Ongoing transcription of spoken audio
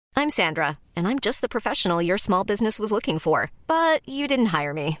I'm Sandra, and I'm just the professional your small business was looking for. But you didn't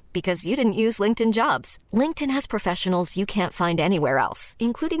hire me because you didn't use LinkedIn Jobs. LinkedIn has professionals you can't find anywhere else,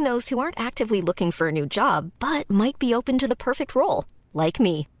 including those who aren't actively looking for a new job, but might be open to the perfect role, like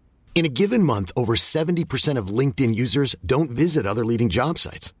me. In a given month, over 70% of LinkedIn users don't visit other leading job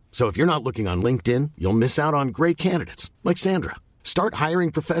sites. So if you're not looking on LinkedIn, you'll miss out on great candidates like Sandra. Start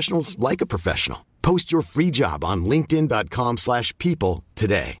hiring professionals like a professional. Post your free job on linkedin.com/people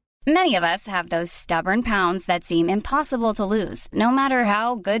today. Many of us have those stubborn pounds that seem impossible to lose, no matter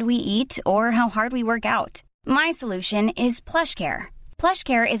how good we eat or how hard we work out. My solution is PlushCare.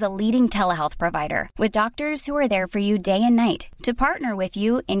 PlushCare is a leading telehealth provider with doctors who are there for you day and night to partner with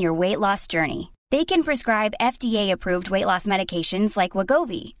you in your weight loss journey. They can prescribe FDA-approved weight loss medications like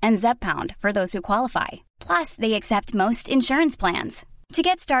Wegovy and Zepbound for those who qualify. Plus, they accept most insurance plans. To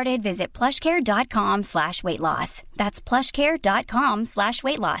get started, visit plushcare.com/weightloss. That's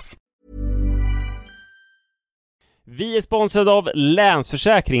plushcare.com/weightloss. Vi är sponsrade av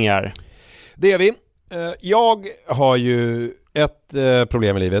Länsförsäkringar. Det är vi. Jag har ju ett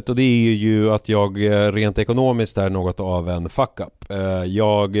problem i livet, och det är ju att jag rent ekonomiskt är något av en fuck-up.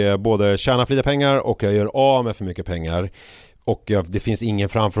 Jag både tjänar för lite pengar och jag gör av med för mycket pengar. Och det finns ingen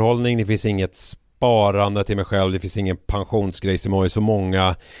framförhållning, det finns inget sparande till mig själv, det finns ingen pensionsgrej som är så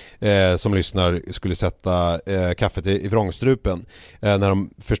många som lyssnar skulle sätta kaffet i vrångstrupen när de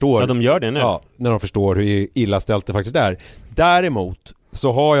förstår. Ja, de gör det nu. Ja, när de förstår hur illa ställt det faktiskt är. Däremot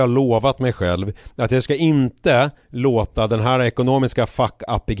så har jag lovat mig själv att jag ska inte låta den här ekonomiska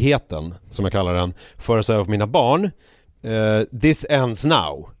fuck-uppigheten, som jag kallar den, föras över på mina barn. This ends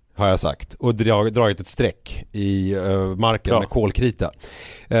now, har jag sagt. Och dragit ett streck i marken med kolkrita.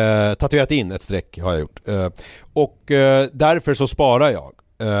 Tatuerat in ett streck har jag gjort. Och därför så sparar jag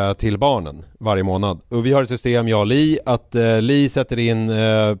till barnen varje månad. Och vi har ett system, jag och Li, att Li sätter in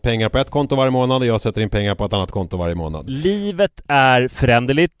pengar på ett konto varje månad och jag sätter in pengar på ett annat konto varje månad. Livet är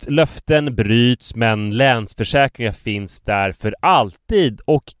föränderligt, löften bryts, men Länsförsäkringar finns där för alltid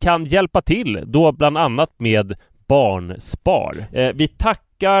och kan hjälpa till, då bland annat med barnspar. Vi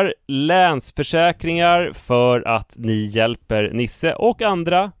tackar Länsförsäkringar för att ni hjälper Nisse och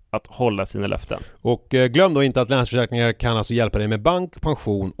andra att hålla sina löften. Och glöm då inte att Länsförsäkringar kan alltså hjälpa dig med bank,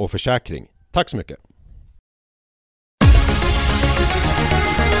 pension och försäkring. Tack så mycket.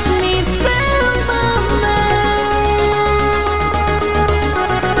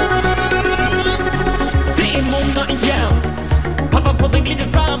 Det är måndag igen. Pappa på den glider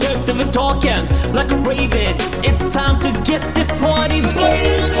fram högt över taken like a raven. It's time to get this party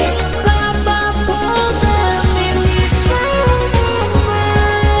blazing.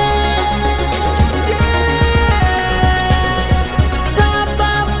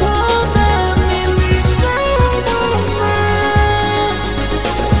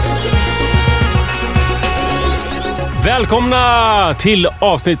 Välkomna till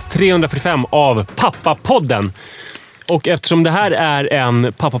avsnitt 345 av Pappapodden. Och eftersom det här är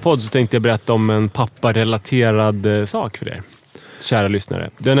en pappapodd så tänkte jag berätta om en papparelaterad sak för er, kära lyssnare.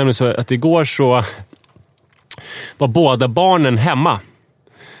 Det är nämligen så att igår så var båda barnen hemma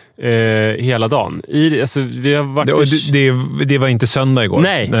hela dagen. Vi har varit det var inte söndag igår?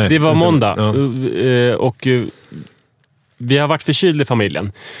 Nej, det var måndag. Ja. Och vi har varit förkylda i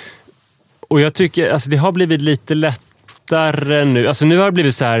familjen. Och jag tycker, alltså det har blivit lite lättare nu. Alltså nu har det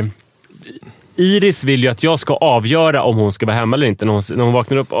blivit så här. Iris vill ju att jag ska avgöra om hon ska vara hemma eller inte. När hon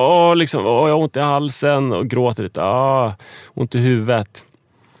vaknar upp, jag har ont i halsen och gråter lite. Ont i huvudet.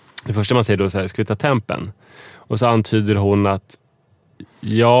 Det första man säger då är så här, ska vi ta tempen? Och så antyder hon att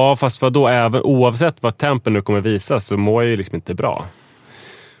ja, fast vad då, även oavsett vad tempen nu kommer visa så mår jag ju liksom inte bra.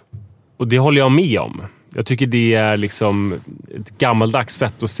 Och det håller jag med om. Jag tycker det är liksom ett gammaldags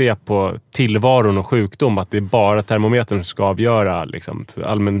sätt att se på tillvaron och sjukdom, att det är bara termometern som ska avgöra liksom, för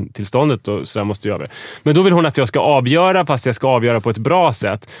allmäntillståndet, och så där måste jag göra. Men då vill hon att jag ska avgöra, fast jag ska avgöra på ett bra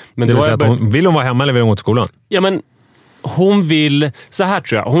sätt. Men det vill säga att vill hon vara hemma eller vill hon gå till skolan? Ja, men hon vill, så här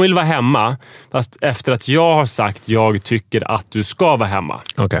tror jag, hon vill vara hemma fast efter att jag har sagt jag tycker att du ska vara hemma.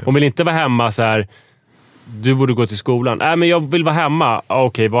 Okay. Hon vill inte vara hemma så här, du borde gå till skolan. Nej, men jag vill vara hemma.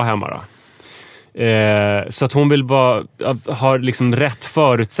 Okej, var hemma då. Så att hon vill ha liksom rätt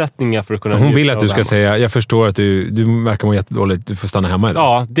förutsättningar för att kunna. Hon vill att du ska säga, jag förstår att du verkar må jättedåligt, du får stanna hemma idag.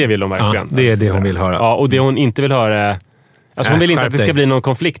 Ja, det vill hon verkligen. Ja, det är det hon vill höra. Ja, och det hon inte vill höra, alltså hon vill inte att det ska bli någon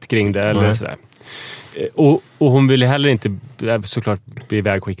konflikt kring det eller sådär. Och hon ville heller inte såklart bli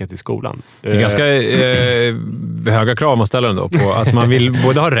ivägskickad till skolan. Det är ganska höga krav man ställer ändå på att man vill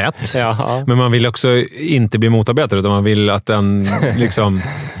både ha rätt, men man vill också inte bli motarbetad, utan man vill att den liksom...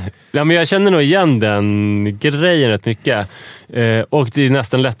 Ja, men jag känner nog igen den grejen rätt mycket. Och det är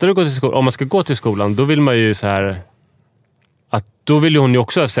nästan lättare att gå till skolan. Om man ska gå till skolan, då vill man ju så här... Att då vill hon ju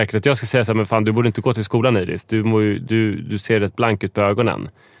också säkert att jag ska säga så här, men fan, du borde inte gå till skolan, Iris. Du ser rätt blank ut på ögonen.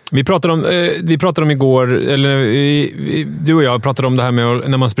 Vi pratade om igår, eller du och jag pratade om det här med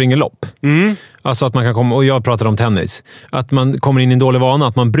när man springer lopp. Alltså att man kan komma, och jag pratade om tennis. Att man kommer in i en dålig vana,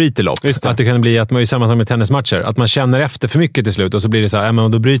 att man bryter lopp. Att det kan bli att man är samma som med tennismatcher. Att man känner efter för mycket till slut och så blir det så här,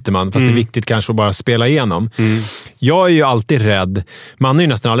 men då bryter man. Fast det är viktigt kanske att bara spela igenom. Jag är ju alltid rädd. Man är ju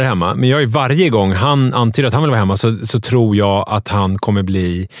nästan aldrig hemma. Men jag är varje gång han antyder att han vill vara hemma så tror jag att han kommer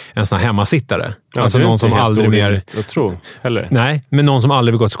bli en sån här hemmasittare. Ja, alltså någon som aldrig mer... Jag tror, heller. Nej, men någon som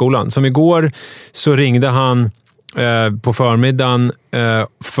aldrig vill gå till skolan. Som igår så ringde han på förmiddagen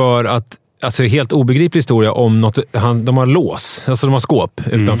för att, alltså helt obegriplig historia om något, de har lås, alltså de har skåp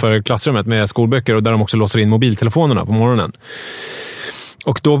utanför klassrummet med skolböcker och där de också låser in mobiltelefonerna på morgonen.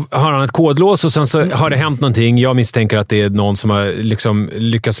 Och då har han ett kodlås och sen så har det hänt någonting. Jag misstänker att det är någon som har liksom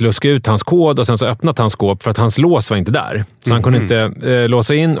lyckats luska ut hans kod och sen så öppnat hans skåp för att hans lås var inte där. Så han kunde inte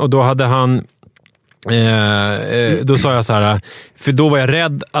låsa in, och då hade han då sa jag så här, för då var jag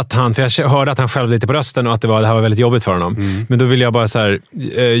rädd att för jag hörde att han själv lite på rösten och att det här var väldigt jobbigt för honom. Men då ville jag bara så här,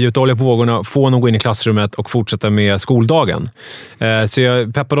 gjuta olja på vågorna, få honom gå in i klassrummet och fortsätta med skoldagen. Så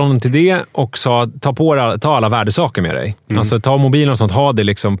jag peppade honom till det och sa, ta alla värdesaker med dig. Alltså ta mobilen och sånt, ha det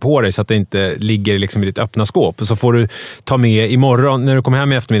liksom på dig så att det inte ligger liksom i ditt öppna skåp. Och så får du ta med imorgon, när du kommer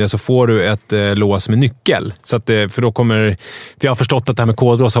hem i eftermiddag, så får du ett lås med nyckel. Så att, för då kommer, för jag har förstått att det här med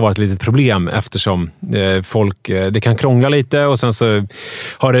kodlås har varit ett litet problem eftersom det kan krångla lite, och sen så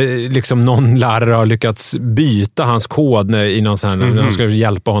har det liksom någon lärare har lyckats byta hans kod i någon sån här, när de ska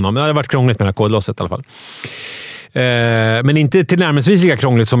hjälpa honom. Det har varit krångligt med det här kodlåset i alla fall. Men inte tillnärmelsevis lika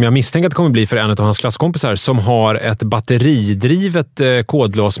krångligt som jag misstänker att det kommer bli för en av hans klasskompisar som har ett batteridrivet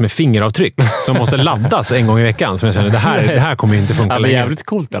kodlås med fingeravtryck som måste laddas en gång i veckan. Som jag känner, det här kommer inte funka längre. Det är jävligt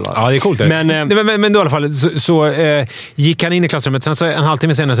coolt, eller? Ja, det är coolt. Men då i alla fall så gick han in i klassrummet. Sen så en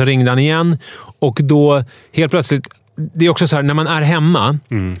halvtimme senare så ringde han igen, och då helt plötsligt, det är också så här, när man är hemma...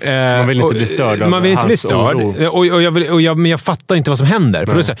 man vill inte bli störd av man vill inte bli störd. Men jag fattar inte vad som händer. För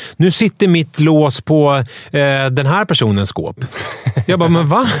då är det så här, nu sitter mitt lås på den här personens skåp. Jag bara, men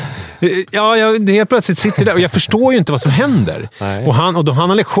va? Det helt plötsligt sitter där och jag förstår ju inte vad som händer. Och då han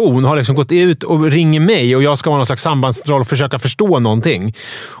har lektion, har liksom gått ut och ringer mig och jag ska vara någon slags sambandsroll och försöka förstå någonting.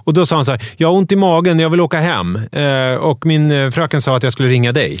 Och då sa han så här, jag har ont i magen, jag vill åka hem. Och min fröken sa att jag skulle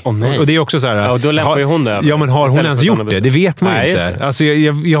ringa dig. Och det är också så här... Ja, och då lämpar ju hon det. Ja, men har hon ens gjort det? Det vet man ju inte. Alltså,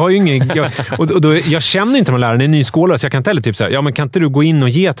 jag har ju ingen... Jag känner ju inte med läraren, det är nyskålare, så jag kan inte heller typ så här, ja men kan inte du gå in och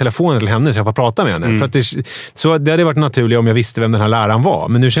ge telefonen till henne så jag får prata med henne? För att det hade varit naturligt om jag visste vem den här läraren var.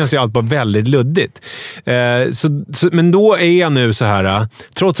 Men nu känns ju allt bara väldigt luddigt. Men då är jag nu så här,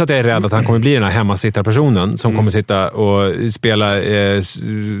 trots att jag är rädd att han kommer bli den här hemmasittarpersonen som kommer sitta och spela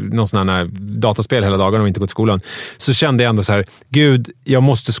någon sån här dataspel hela dagen och inte gå till skolan, så kände jag ändå så här, gud, jag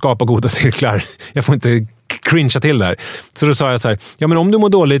måste skapa goda cirklar. Jag får inte cringea till där. Så då sa jag så här, ja men om du mår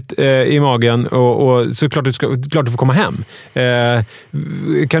dåligt i magen och så klart du får komma hem.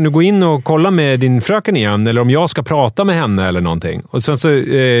 Kan du gå in och kolla med din fröken igen, eller om jag ska prata med henne eller någonting. Och sen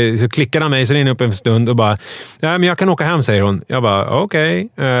så klickade han mig så in upp en stund och bara, ja men jag kan åka hem, säger hon. Jag bara, okej.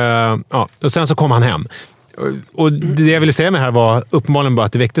 Ja. Och sen så kom han hem. Och det jag ville säga med det här var uppenbarligen bara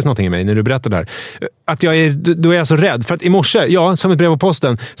att det väcktes någonting i mig när du berättade det här. Att då är jag så rädd. För att i morse, som ett brev på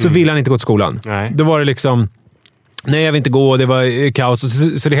posten, så ville han inte gå till skolan. Nej. Då var det liksom, nej jag vill inte gå, det var kaos.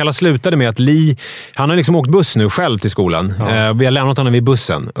 Så det hela slutade med att han har liksom åkt buss nu själv till skolan. Vi har lämnat honom vid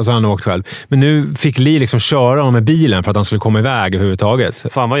bussen och så har han åkt själv. Men nu fick liksom köra honom med bilen för att han skulle komma iväg överhuvudtaget.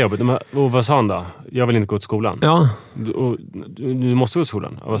 Fan vad jobbigt. Och vad sa han då? Jag vill inte gå till skolan. Ja. Du måste gå till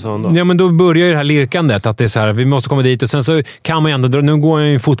skolan. Och vad sa han då? Ja, men då börjar ju det här lirkandet att det är så här, vi måste komma dit och sen så kan man ju ändå, nu går jag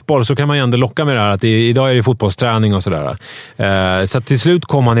ju i fotboll, så kan man ju ändå locka med det här att idag är det fotbollsträning och sådär. Så till slut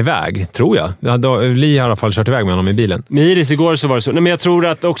kom han iväg, tror jag. Li har i alla fall kört iväg med honom i bilen. Med Iris igår så var det så. Nej, men jag tror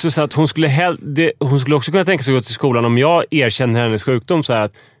att också så att hon skulle också kunna tänka sig att gå till skolan om jag erkänner hennes sjukdom så här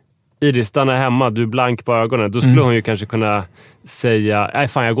att Iris, stanna hemma, du är blank på ögonen. Då skulle hon ju kanske kunna säga, nej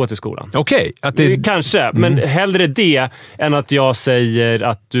fan jag går till skolan. Okej. Kanske, men hellre det än att jag säger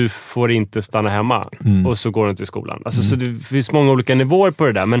att du får inte stanna hemma och så går du inte till skolan. Alltså, så det finns många olika nivåer på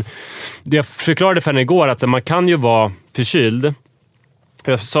det där. Men det jag förklarade för henne igår att så, man kan ju vara förkyld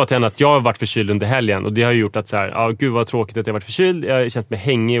Jag sa till henne att jag har varit förkyld under helgen och det har gjort att så här, gud vad tråkigt att jag har varit förkyld. Jag har känt mig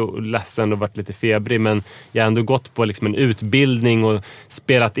hängig och ledsen och varit lite febrig, men jag har ändå gått på liksom en utbildning och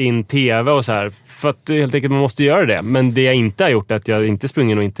spelat in tv och så här, för att helt enkelt man måste göra det. Men det jag inte har gjort är att jag inte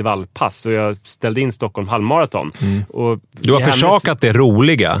sprungit någon intervallpass och jag ställde in Stockholm halvmaraton. Och du har försakat det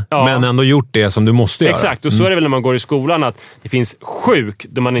roliga, men ändå gjort det som du måste göra. Exakt, och så är det väl när man går i skolan att det finns sjuk,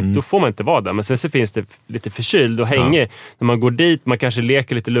 då får man inte vara där. Men sen så finns det lite förkyld och hängig. När man går dit, man kanske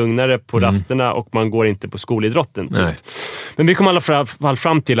leker lite lugnare på rasterna och man går inte på skolidrotten. Typ. Men vi kom i alla fall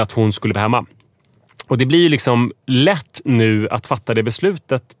fram till att hon skulle vara hemma. Och det blir ju liksom lätt nu att fatta det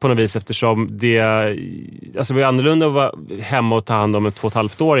beslutet på något vis, eftersom det var annorlunda att vara hemma och ta hand om en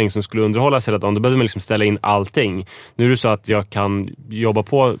 2,5-åring som skulle underhålla sig hela dagen. Då behövde man liksom ställa in allting. Nu är det så att jag kan jobba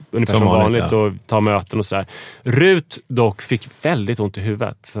på ungefär som vanligt och ta möten och sådär. Rut dock fick väldigt ont i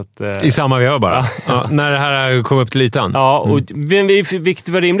huvudet. Så att, i samma veva bara? Ja, när det här kom upp till ytan? Ja, och vilket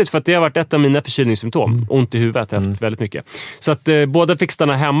var rimligt för att det har varit ett av mina förkylningssymptom. Ont i huvudet, jag har haft väldigt mycket. Så att båda fick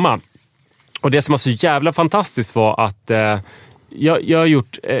stanna hemma. Och det som var så jävla fantastiskt var att jag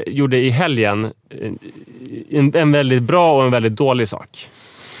gjorde i helgen en väldigt bra och en väldigt dålig sak.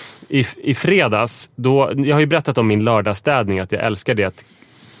 I fredags, jag har ju berättat om min lördagsstädning, att jag älskar det att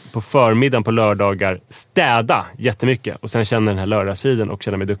på förmiddagen på lördagar städa jättemycket och sen känna den här lördagsfriden och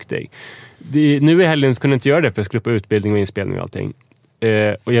känna mig duktig. Nu i helgen kunde jag inte göra det för jag skulle på utbildning och inspelning och allting.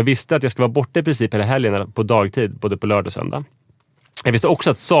 Och jag visste att jag skulle vara borta i princip hela helgen på dagtid, både på lördag och söndag. Jag visste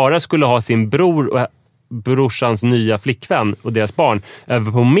också att Sara skulle ha sin bror och brorsans nya flickvän och deras barn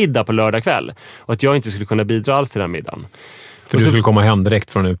över på middag på lördag kväll. Och att jag inte skulle kunna bidra alls till den middagen. För du skulle komma hem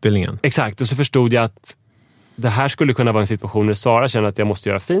direkt från utbildningen. Exakt, och så förstod jag att det här skulle kunna vara en situation där Sara känner att jag måste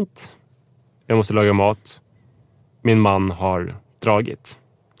göra fint. Jag måste laga mat. Min man har dragit.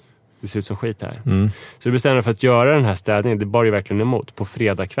 Det ser ut som skit här. Så du bestämde för att göra den här städningen. Det bar ju verkligen emot på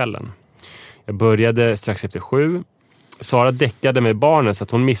fredagskvällen. Jag började strax efter 7. Sara däckade med barnen så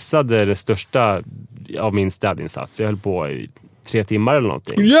att hon missade det största av min städinsats. Jag höll på i 3 timmar eller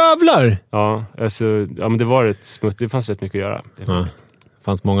någonting. Jävlar! Ja, men det var rätt smutt. Det fanns rätt mycket att göra. Det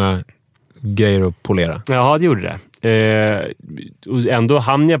fanns många grejer att polera. Ja, det gjorde det. Och ändå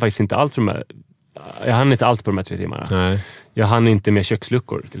hann jag faktiskt inte allt på jag hann inte allt på de här 3 timmarna. Nej. Jag hann inte med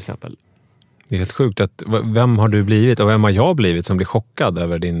köksluckor till exempel. Det är helt sjukt att vem har du blivit och vem har jag blivit som blir chockad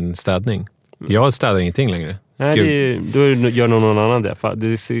över din städning? Jag städar ingenting längre. Nej, då gör någon annan det.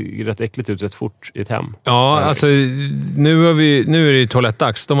 Det ser rätt äckligt ut rätt fort i ett hem. Ja, alltså nu är det ju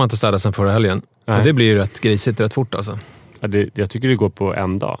toalettdags. De har inte städat sedan förra helgen. Ja, det blir ju rätt grisigt rätt fort alltså. Ja, jag tycker det går på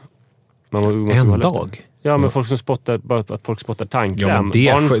en dag. En dag? Ja, men folk som spottar tandkräm. Ja, men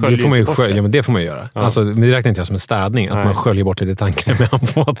det får man ju göra. Ja. Alltså, men det räknar inte jag som en städning. Att man sköljer bort lite tandkräm med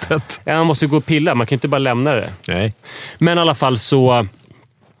handfatet. Ja, man måste gå och pilla. Man kan inte bara lämna det. Nej. Men i alla fall så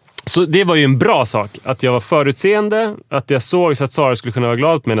det var ju en bra sak. Att jag var förutseende. Att jag såg så att Sara skulle kunna vara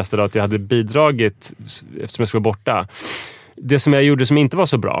glad med nästa dag. Att jag hade bidragit eftersom jag skulle vara borta. Det som jag gjorde som inte var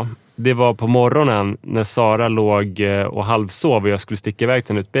så bra, det var på morgonen när Sara låg och halvsov och jag skulle sticka iväg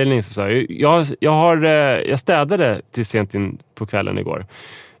till en utbildning. Så sa jag städade till sent in på kvällen igår.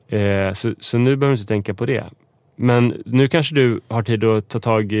 Så nu behöver du inte tänka på det. Men nu kanske du har tid att ta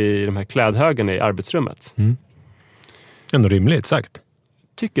tag i de här klädhögarna i arbetsrummet. Ändå rimligt sagt.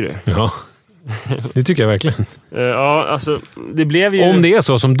 Tycker du? Ja, det tycker jag verkligen. Ja, alltså det blev ju... Om det är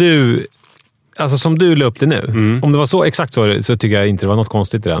så som du... Alltså som du la upp det nu. Om det var så exakt så tycker jag inte det var något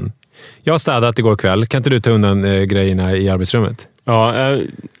konstigt i den. Jag har städat igår kväll. Kan inte du ta undan grejerna i arbetsrummet? Ja,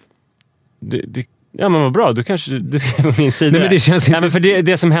 ja men vad bra. Du kanske du är på min sida. Nej, men det känns inte... Nej, men för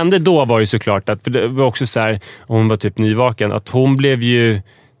det som hände då var ju såklart att, för det var också så här, hon var typ nyvaken, att hon blev ju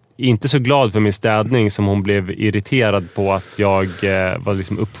inte så glad för min städning som hon blev irriterad på att jag var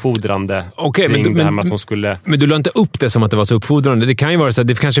liksom uppfordrande kring det här med att hon skulle... Men du la inte upp det som att det var så uppfordrande. Det kan ju vara så att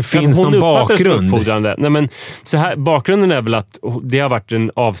det kanske finns någon bakgrund. Uppfordrande. Nej, men så här, bakgrunden är väl att det har varit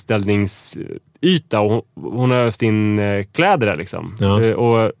en avställningsyta och hon har öst in kläder där liksom. Ja.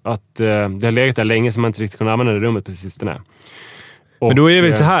 Och att det har legat där länge så man inte riktigt kunde använda det rummet på sistone. Men då är det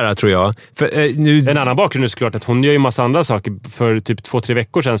väl så här, tror jag. För, en annan bakgrund är såklart att hon gör ju massa andra saker. För typ 2-3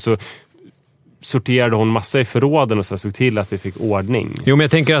 veckor sedan så sorterade hon massa i förråden och så såg till att vi fick ordning. Jo, men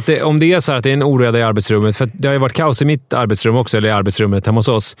jag tänker att om det är så här att det är en oreda i arbetsrummet, för det har ju varit kaos i mitt arbetsrum också, eller i arbetsrummet hemma hos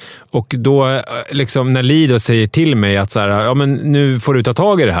oss. Och då, liksom, när Lido säger till mig att så här, ja, men nu får du ta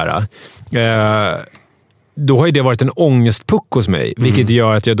tag i det här. då har ju det varit en ångestpuck hos mig. Vilket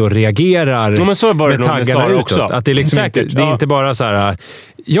gör att jag då reagerar men så var det med taggarna utåt. Också. Att det, liksom inte, det är inte bara så här...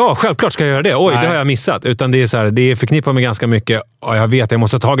 Ja, självklart ska jag göra det. Oj, det har jag missat. Utan det är så här, det är förknippat med ganska mycket. Jag vet, jag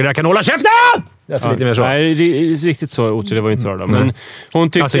måste ta tag i det här. Kan hålla käften! Det är lite mer så. Nej, riktigt så otroligt var ju inte så. Men hon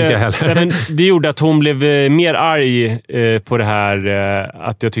tyckte... Alltså inte heller. Det gjorde att hon blev mer arg på det här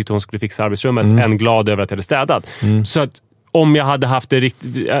att jag tyckte hon skulle fixa arbetsrummet än glad över att jag hade städat. Så att om jag hade haft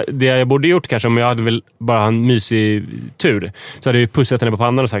det jag borde gjort kanske, om jag hade väl bara en mysig tur, så hade jag pussat henne på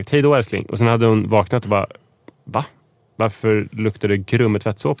pannan och sagt hej då älskling. Och sen hade hon vaknat och bara, va? Varför luktar det grummet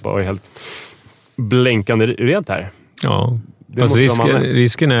tvättsåpa och är helt blänkande rent här? Ja, fast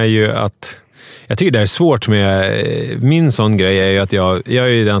risken är ju att... Jag tycker det är svårt med... Min sån grej är ju att jag är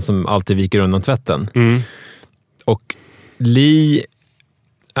ju den som alltid viker undan tvätten. Och Li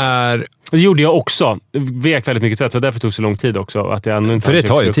är... Det gjorde jag också. Vek väldigt mycket tvätt och därför tog det så lång tid också. Att jag ändå inte för det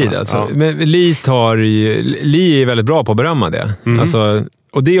tar ju tid alltså. Ja. Men Li är väldigt bra på att berömma det. Alltså,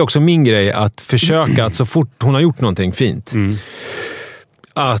 och det är också min grej att försöka att så fort hon har gjort någonting fint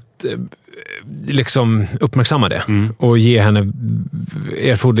att liksom uppmärksamma det och ge henne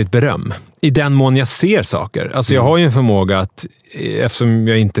erforderligt beröm. I den mån jag ser saker. Alltså jag har ju en förmåga att, eftersom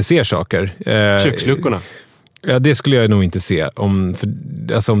jag inte ser saker... köksluckorna. Ja, det skulle jag nog inte se om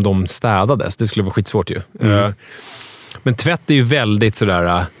de städades. Det skulle vara skitsvårt ju. Men tvätt är ju väldigt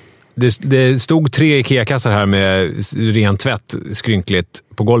sådär... Det stod 3 IKEA-kassar här med ren tvätt skrynkligt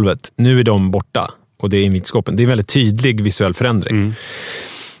på golvet. Nu är de borta och det är i mittskåpen. Det är en väldigt tydlig visuell förändring.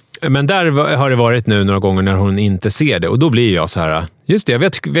 Men där har det varit nu några gånger när hon inte ser det. Och då blir jag så här, just det, jag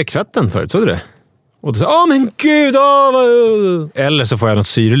vet tvätten förut, så du det? Och då säger men gud! Eller så får jag något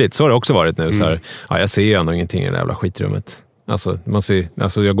syrligt. Så har det också varit nu. Så här, jag ser ju ändå ingenting i det jävla skitrummet. Alltså,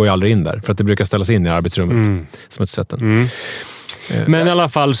 jag går ju aldrig in där. För att det brukar ställas in i arbetsrummet. Smutsvätten. Men i alla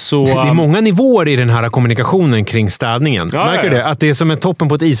fall så... Det är många nivåer i den här kommunikationen kring städningen. Märker du det? Att det är som en toppen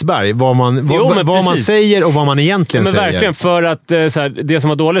på ett isberg. Vad man säger och vad man egentligen säger. Men verkligen, för att så här, det som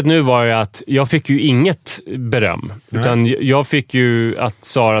var dåligt nu var ju att jag fick ju inget beröm. Utan jag fick ju att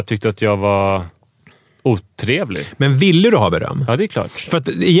Sara tyckte att jag var... otrevlig. Men ville du ha beröm? Ja, det är klart. För att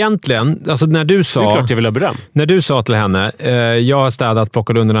egentligen, alltså när du sa... Det är klart jag vill ha beröm. När du sa till henne, jag har städat,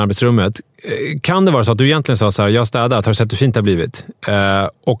 plockat under arbetsrummet. Kan det vara så att du egentligen sa så här, jag har städat, har du sett hur fint det har blivit?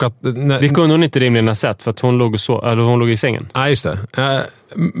 Och att, det kunde hon inte rimligen ha sett, för att hon låg i sängen. Ja, just det.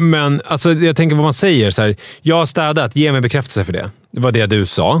 Men alltså, jag tänker vad man säger så här, jag har städat, ge mig bekräftelse för det. Det var det du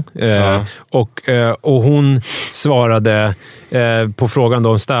sa. Och hon svarade på frågan då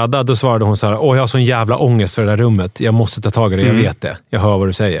om städad, då svarade hon så här, jag har sån jävla ångest för det där rummet. Jag måste ta tag i det, jag vet det. Jag hör vad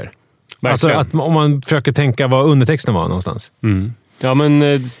du säger. Alltså att om man försöker tänka vad undertexten var någonstans. Ja, men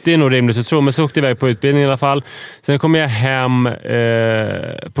det är nog rimligt att tro. Men så åkte jag iväg på utbildning i alla fall. Sen kom jag hem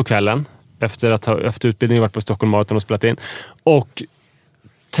på kvällen efter utbildningen, varit på Stockholm Marathon och spelat in. Och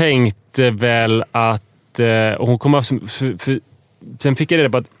tänkte väl att hon kom sen fick jag reda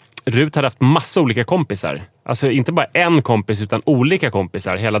på att Rut hade haft massa olika kompisar. Alltså inte bara en kompis utan olika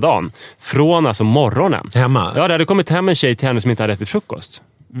kompisar hela dagen. Från alltså morgonen. Hemma? Ja, det hade kommit hem en tjej till henne som inte hade ätit frukost.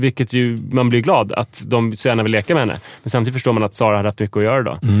 Vilket ju, man blir glad att de så gärna vill leka med henne. Men samtidigt förstår man att Sara hade haft mycket att göra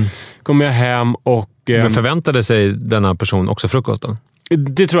då. Kom jag hem och... Men förväntade sig denna person också frukost då?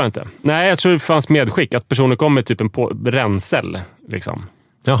 Det tror jag inte. Nej, jag tror det fanns medskick att personen kom med typ en ränsel liksom.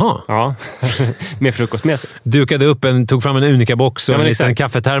 Jaha. Ja, med frukost med sig. Dukade upp tog fram en Unica-box och en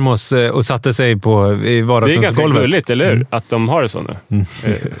kaffetermos och satte sig i vardagsrumsgolvet. Det är ganska gulligt, eller hur? Att de har det så nu.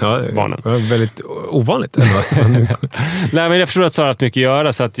 Barnen. Det var väldigt ovanligt. Nej, men jag förstår att Sara har haft mycket att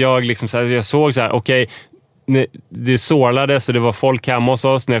göra, så att jag såg så här, okej, det sårlades och det var folk hemma hos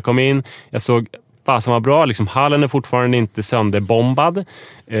oss när jag kom in. Jag såg fasen var bra, liksom, hallen är fortfarande inte sönderbombad.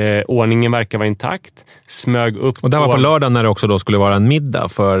 Ordningen verkar vara intakt. Smög upp. Och det var på lördagen när det också då skulle vara en middag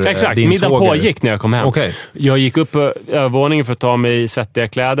för exakt, din middag svåger. Pågick när jag kom hem. Okay. Jag gick upp på övervåningen för att ta mig svettiga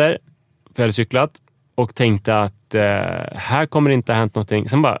kläder. För jag hade cyklat. Och tänkte att här kommer det inte ha hänt någonting.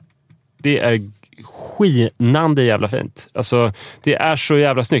 Sen bara, det är skinande jävla fint. Alltså, det är så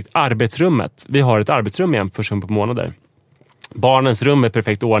jävla snyggt. Arbetsrummet. Vi har ett arbetsrum igen första gången på månader. Barnens rum är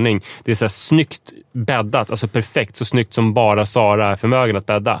perfekt ordning. Det är så här snyggt bäddat. Alltså perfekt. Så snyggt som bara Sara är förmögen att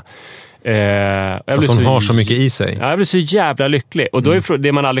bädda. Alltså hon har så mycket i sig. Jag blir så jävla lycklig. Och då är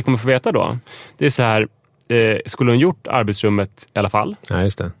det man aldrig kommer få veta då. Det är så här. Skulle hon gjort arbetsrummet i alla fall? Ja,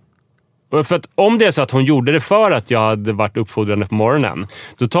 just det. För att om det är så att hon gjorde det för att jag hade varit uppfordrande på morgonen,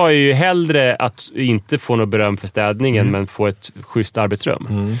 då tar jag ju hellre att inte få något beröm för städningen men få ett schysst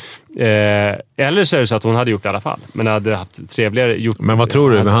arbetsrum. Eller så är det så att hon hade gjort det i alla fall, men hade haft trevligare gjort. Men vad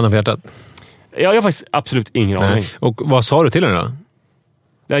tror du med handen på hjärtat? Jag har faktiskt absolut ingen aning. Och vad sa du till henne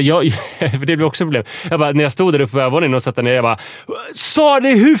då? För det blev också problem. Jag bara, när jag stod där uppe på övervåningen och satt där nere, jag bara, sa det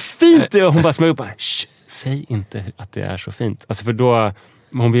hur fint det är? Och hon bara smög upp, säg inte att det är så fint. Alltså för då,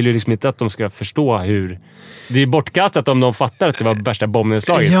 hon vill ju liksom inte att de ska förstå hur... Det är bortkastat om de fattar att det var värsta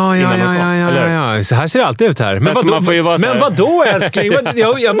bombnedslaget. Ja. Så här ser det alltid ut här. Men vadå älskling?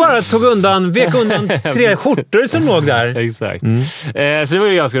 Jag bara vek undan 3 skjortor som låg där. Exakt. Så det var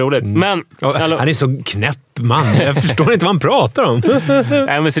ju ganska roligt. Men, han är så knäpp man. Jag förstår inte vad han pratar om.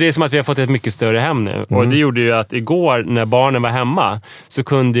 Nej, men så det är som att vi har fått ett mycket större hem nu. Och det gjorde ju att igår när barnen var hemma så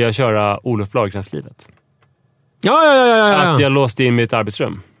kunde jag köra Olof Lagercrantz-livet. Ja. Att jag låste in mitt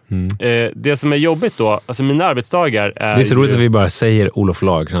arbetsrum. Det som är jobbigt då, alltså mina arbetsdagar är... Det är så roligt att vi bara säger Olof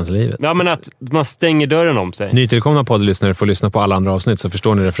Lagercrantz-livet. Ja, men att man stänger dörren om sig. Nytillkomna poddlyssnare får lyssna på alla andra avsnitt så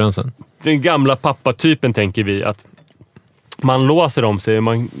förstår ni referensen. Den gamla pappatypen tänker vi att man låser om sig,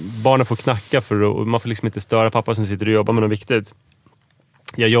 barnen får knacka och man får liksom inte störa pappa som sitter och jobbar med något viktigt.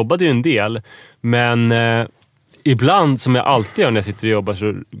 Jag jobbade ju en del, men ibland, som jag alltid gör när jag sitter och jobbar,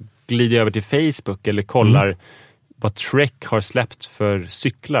 så glider jag över till Facebook eller kollar vad Trek har släppt för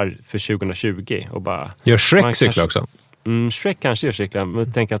cyklar för 2020. Och bara, gör Shrek cyklar också? Shrek kanske gör cyklar, men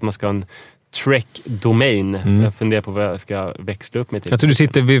jag tänker att man ska ha en Trek-domain. Jag funderar på vad jag ska växla upp mig till. Jag tror du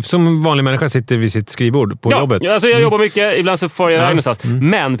sitter som vanlig människa sitter vid sitt skrivbord på jobbet. Ja, alltså jag jobbar mycket. Ibland så får jag iväg någonstans.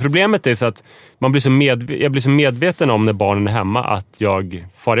 Men problemet är så att jag blir så medveten om när barnen är hemma att jag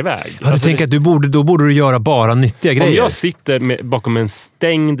far iväg. Ja, du tänker att då borde du göra bara nyttiga grejer. Om jag sitter bakom en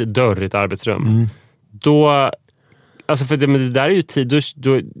stängd dörr i ett arbetsrum, då... Alltså för det där är ju tid.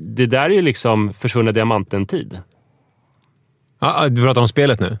 Det där är ju liksom försvunna diamanten-tid. Du pratar om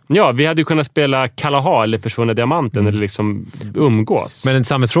spelet nu? Ja, vi hade ju kunnat spela Kalaha eller försvunna diamanten eller liksom umgås. Men en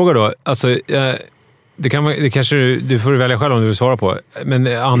samhällsfråga då. Alltså, det kanske du får välja själv om du vill svara på. Men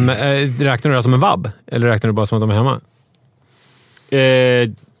räknar du det som en vab? Eller räknar du bara som att de är hemma?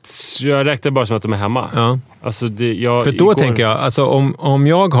 Jag räknar bara som att de är hemma. Ja. Alltså för då tänker jag, alltså om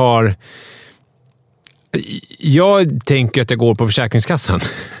jag har... Jag tänker att jag går på Försäkringskassan.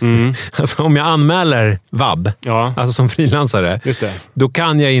 Alltså om jag anmäler vab, alltså som frilansare, då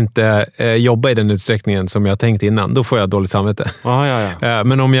kan jag inte jobba i den utsträckningen som jag tänkt innan. Då får jag dåligt samvete.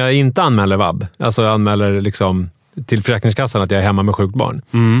 Men om jag inte anmäler vab, alltså jag anmäler liksom till Försäkringskassan att jag är hemma med sjukt barn.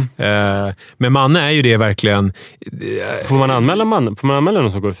 Men man är ju det verkligen... Får man anmäla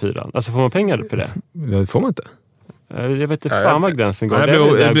någon som går i 4? Alltså får man pengar för det? Det får man inte. Jag vet inte fan vad gränsen går.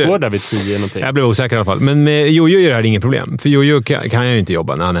 Jag går där vid 10 någonting. Jag blir osäker i alla fall. Men med Jojo är det här inget problem. För Jojo kan jag ju inte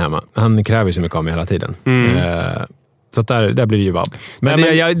jobba när han är hemma. Han kräver ju så mycket av mig hela tiden. Så där blir det ju vab. Men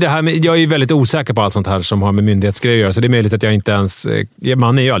jag är väldigt osäker på allt sånt här som har med myndighetsgrejer att göra. Så det är möjligt att jag inte ens...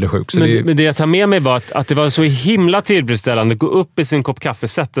 Man är ju aldrig sjuk. Så men det jag tar med mig var att det var så himla tillfredsställande. Gå upp i sin kopp kaffe,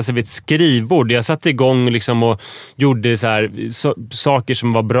 sätta sig vid ett skrivbord. Jag satte igång liksom och gjorde så här, saker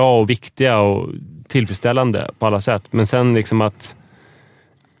som var bra och viktiga och tillfredsställande på alla sätt. Men sen liksom att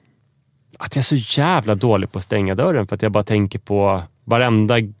jag är så jävla dålig på att stänga dörren för att jag bara tänker på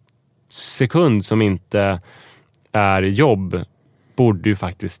varenda sekund som inte är jobb borde ju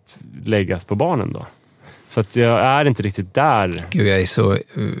faktiskt läggas på barnen då. Så att jag är inte riktigt där. Gud,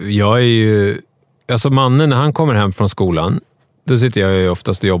 jag är ju... Alltså mannen, när han kommer hem från skolan, då sitter jag ju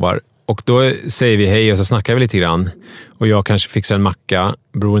oftast och jobbar. Och då säger vi hej och så snackar vi lite grann. Och jag kanske fixar en macka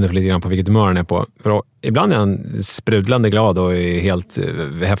beroende på lite grann på vilket humör han är på. För ibland är han sprudlande glad och är helt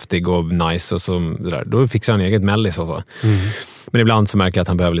häftig och nice och så där. Då fixar han eget mellis och så. Men ibland så märker jag att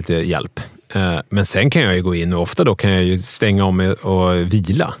han behöver lite hjälp. Men sen kan jag ju gå in och ofta då kan jag ju stänga om och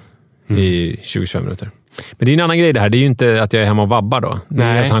vila i 20-25 minuter. Men det är en annan grej det här. Det är ju inte att jag är hemma och vabbar då. Det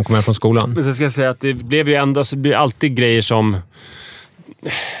är att han kommer hem från skolan. Men sen ska jag säga att det blev ju ändå så blir alltid grejer som...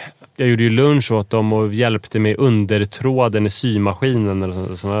 Jag gjorde ju lunch åt dem och hjälpte med undertråden i symaskinen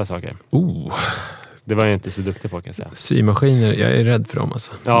eller sådana där saker. Det var jag inte så duktig på kan jag säga. Symaskiner, jag är rädd för dem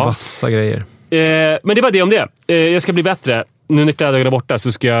alltså. Vassa grejer. Men det var det om det. Jag ska bli bättre. Nu när kläder är borta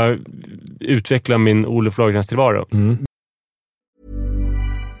så ska jag utveckla min Olof Lagercrantz tillvaro.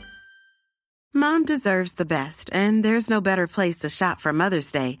 Mom deserves the best, and there's no better place to shop for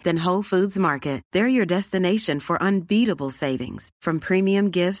Mother's Day than Whole Foods Market. They're your destination for unbeatable savings, from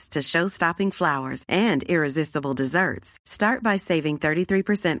premium gifts to show-stopping flowers and irresistible desserts. Start by saving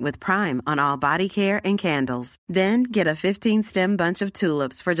 33% with Prime on all body care and candles. Then get a 15-stem bunch of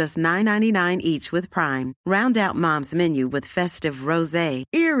tulips for just $9.99 each with Prime. Round out Mom's menu with festive rosé,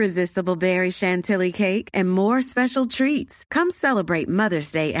 irresistible berry chantilly cake, and more special treats. Come celebrate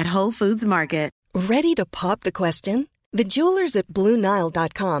Mother's Day at Whole Foods Market. Ready to pop the question? The jewelers at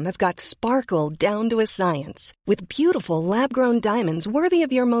BlueNile.com have got sparkle down to a science with beautiful lab-grown diamonds worthy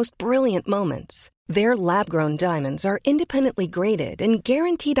of your most brilliant moments. Their lab-grown diamonds are independently graded and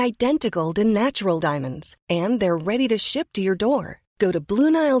guaranteed identical to natural diamonds. And they're ready to ship to your door. Go to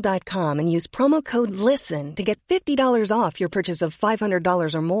BlueNile.com and use promo code LISTEN to get $50 off your purchase of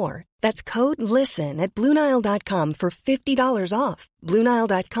 $500 or more. That's code LISTEN at BlueNile.com for $50 off.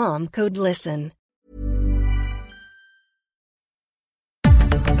 BlueNile.com, code LISTEN.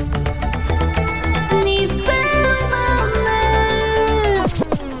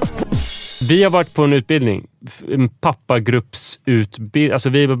 Vi har varit på en utbildning, en pappagruppsutbildning. Alltså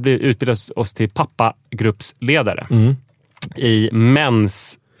vi har utbildat oss till pappagruppsledare i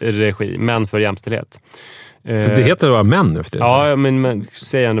mäns regi, män för jämställdhet. Det heter bara män efter det. Ja, men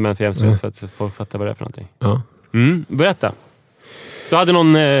säg ändå män för jämställdhet för att folk fattar vad det är för någonting. Ja. Berätta. Du hade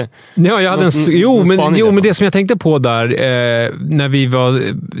någon... Ja, jag hade men det som jag tänkte på där när vi var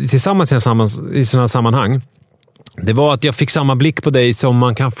tillsammans i sådana sammanhang, det var att jag fick samma blick på dig som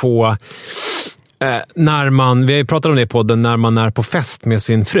man kan få när man, vi pratar om det i podden, när man är på fest med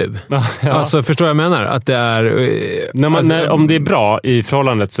sin fru. Ja. Alltså, förstår jag menar? Att det är... om det är bra i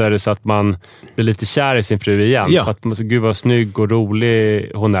förhållandet så är det så att man blir lite kär i sin fru igen. Ja. För att, gud vad snygg och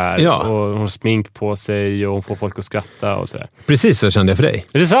rolig hon är. Ja. Och hon har smink på sig och hon får folk att skratta och sådär. Precis så kände jag för dig.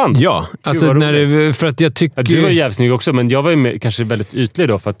 Är det sant? Ja. Alltså, för att jag tycker... Ja, du var ju jävligt snygg också, men jag var ju kanske väldigt ytlig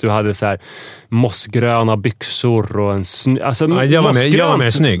då för att du hade så här mossgröna byxor och en alltså, ja, jag var mer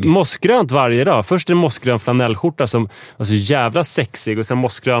snygg. Mossgrönt varje dag. Först en mossgrön flanellskjorta som var så jävla sexig och sen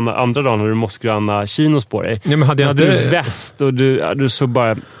mossgröna, andra dagen har du mossgröna chinos på dig. Ja, men hade du väst och du såg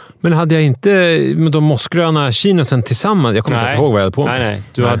bara... Men hade jag inte med de mossgröna chinosen tillsammans? Jag kommer inte ens ihåg vad jag hade på mig.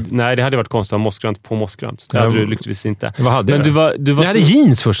 Nej, det hade varit konstigt att ha mossgrönt på mossgrönt. Det hade du lyckligtvis inte. Vad hade men jag hade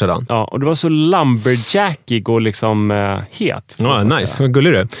jeans första dagen. Ja, och du var så lumberjackig och liksom het. Ja, nice. Vad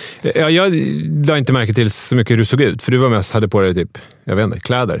gullig du. Jag lade inte märke till så mycket hur du såg ut. För du var mest hade på dig typ, jag vet inte,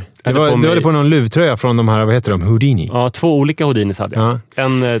 kläder. Du hade på någon luvtröja från de här, vad heter de? Houdini. Ja, 2 olika Houdinis hade jag. Ja.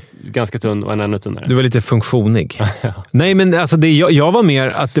 En ganska tunn och en ännu tunnare. Du var lite funktionig. Nej, men alltså jag var mer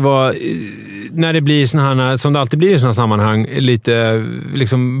att det var när det blir såna här, som det alltid blir i såna sammanhang, lite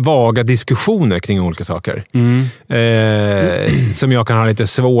liksom vaga diskussioner kring olika saker. Som jag kan ha lite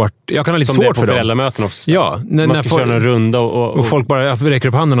svårt. Jag kan ha lite som svårt det för dem. Föräldramöten också. Ja, man ska köra en runda och folk bara räcker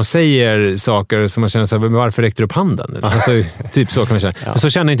upp handen och säger saker som man känner så här, varför räckte du upp handen? Alltså, typ så kan man känna. Ja. Så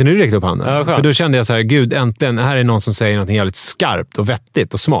känner jag inte nu räckte upp handen. Ja, för då kände jag så här, gud, äntligen, här är någon som säger något jävligt skarpt och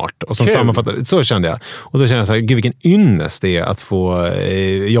vettigt och smart. Och som sammanfattar. Så kände jag. Och då kände jag så här, gud, vilken ynnest det är att få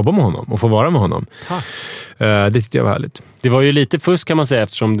jobba med honom och få vara med honom. Det tyckte jag var härligt. Det var ju lite fusk kan man säga,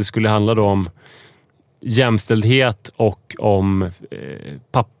 eftersom det skulle handla då om jämställdhet och om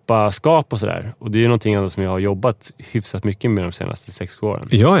pappaskap och sådär. Och det är ju någonting som jag har jobbat hyfsat mycket med de senaste 6-7 åren.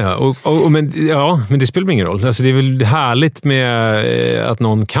 Ja. Men det spelar ingen roll. Alltså, det är väl härligt med att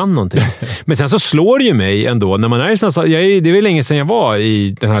någon kan någonting. Men sen så slår det ju mig ändå när man är i sådana... Det är väl länge sedan jag var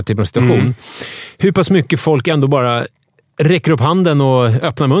i den här typen av situation. Hur pass mycket folk ändå bara räcker upp handen och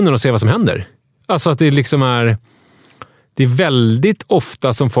öppnar munnen och ser vad som händer. Alltså att det liksom är... Det är väldigt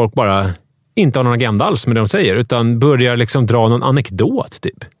ofta som folk bara inte har någon agenda alls med det de säger, utan börjar liksom dra någon anekdot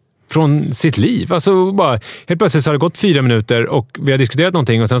typ från sitt liv. Alltså bara, helt plötsligt så har det gått 4 minuter och vi har diskuterat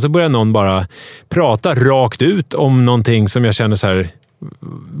någonting och sen så börjar någon bara prata rakt ut om någonting som jag känner så här...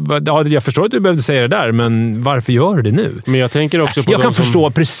 Ja, jag förstår att du behövde säga det där, men varför gör du det nu? Men jag tänker också på... Jag kan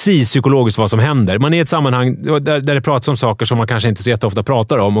förstå precis psykologiskt vad som händer. Man är i ett sammanhang där det pratas om saker som man kanske inte så jätteofta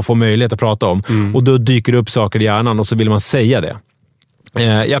pratar om och får möjlighet att prata om. Och då dyker det upp saker i hjärnan och så vill man säga det.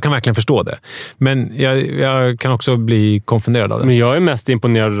 Jag kan verkligen förstå det. Men jag kan också bli konfunderad av det. Men jag är mest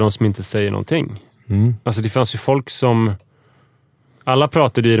imponerad av de som inte säger någonting. Alltså det fanns ju folk som... Alla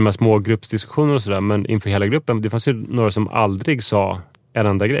pratade i de här små gruppsdiskussioner och sådär, men inför hela gruppen, det fanns ju några som aldrig sa en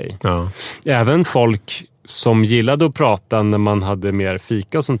enda grej. Ja. Även folk som gillade att prata när man hade mer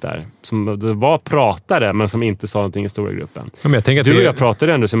fika och sånt där. Som var pratare, men som inte sa någonting i stora gruppen. Ja, men jag tänker att du och jag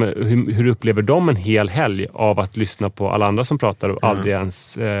pratade ändå, hur upplever de en hel helg av att lyssna på alla andra som pratar och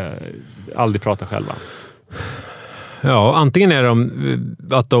aldrig prata själva? Ja, antingen är de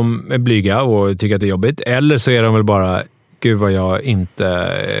att de är blyga och tycker att det är jobbigt, eller så är de väl bara... Gud vad jag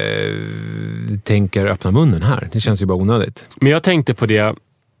inte tänker öppna munnen här. Det känns ju bara onödigt. Men jag tänkte på det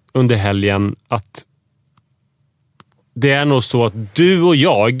under helgen att det är nog så att du och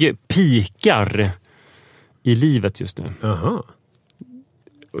jag pikar i livet just nu. Aha.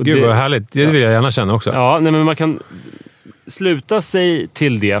 Gud vad härligt. Det vill jag gärna känna också. Ja, nej, men man kan sluta sig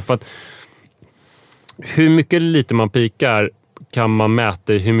till det för att hur mycket eller lite man pikar kan man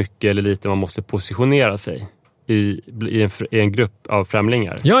mäta i hur mycket eller lite man måste positionera sig. I en grupp av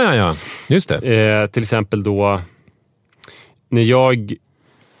främlingar. Ja. Just det. Till exempel då när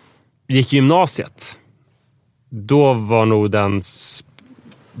gick gymnasiet, då var nog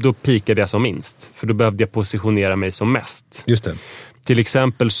då pikade jag som minst. För då behövde jag positionera mig som mest. Just det. Till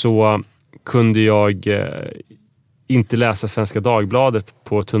exempel så kunde jag inte läsa Svenska Dagbladet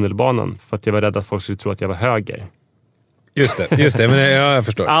på tunnelbanan för att jag var rädd att folk skulle tro att jag var höger. Just det. Men jag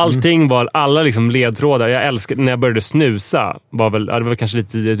förstår. Allting var, alla liksom ledtrådar. Jag älskade, när jag började snusa, det var kanske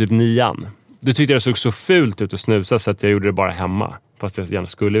lite typ 9:an. Då tyckte jag det såg så fult ut att snusa så att jag gjorde det bara hemma. Fast jag gärna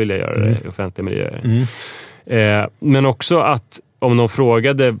skulle vilja göra det i offentliga miljöer. Men också att om någon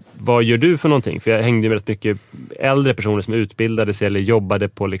frågade, vad gör du för någonting? För jag hängde ju väldigt mycket äldre personer som utbildade sig eller jobbade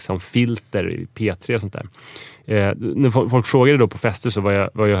på liksom filter i P3 och sånt där. När folk frågade då på fester så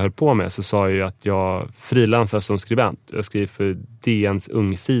vad jag höll på med, så sa jag ju att jag frilansar som skribent. Jag skriver för DNs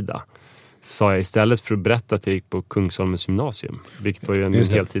Ungsida. Sa jag istället för att berätta att jag gick på Kungsholmens gymnasium. Vilket var ju en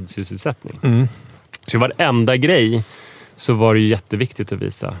heltidssysselsättning. Så varenda grej så var det ju jätteviktigt att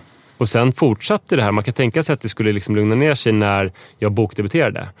visa. Och sen fortsatte det här. Man kan tänka sig att det skulle liksom lugna ner sig när jag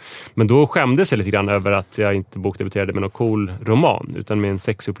bokdebuterade. Men då skämdes jag lite grann över att jag inte bokdebuterade med någon cool roman, utan med en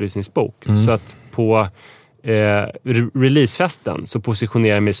sexupplysningsbok. Så att på releasefesten så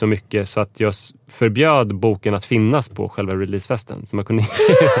positionerade jag mig så mycket så att jag förbjöd boken att finnas på själva releasefesten. Så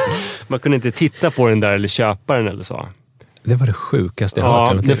man kunde inte titta på den där eller köpa den eller så. Det var det sjukaste jag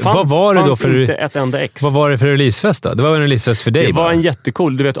hört. Det fanns inte ett enda ex. Vad var det för releasefest då? Det var en releasefest för dig. Det var en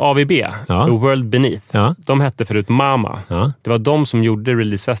jättecool, du vet AVB, World Beneath. Ja. De hette förut Mama. Ja. Det var de som gjorde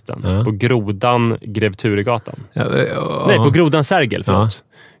releasefesten på Grodan Grev Turegatan. Nej, på Grodan Sergel, förlåt.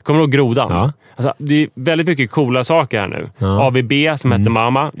 Kommer du ihåg Grodan? Ja. Alltså, det är väldigt mycket coola saker här nu. AVB som hette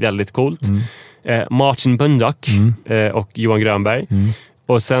Mama, väldigt coolt. Martin Bundock och Johan Grönberg.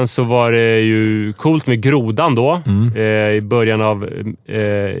 Och sen så var det ju coolt med Grodan då. I början av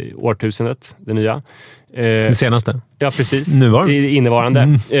årtusendet, det nya. Det senaste. Ja, precis.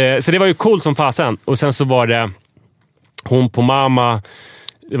 Innevarande. Så det var ju coolt som fasen. Och sen så var det hon på Mama.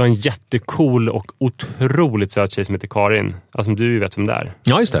 Det var en jättecool och otroligt söt tjej som heter Karin. Alltså du vet vem det är.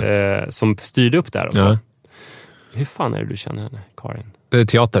 Ja, just det. Som styrde upp där också. Ja. Hur fan är det du känner henne, Karin?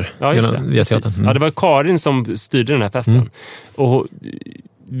 Teater. Ja, just det. Ja, det var Karin som styrde den här festen. Och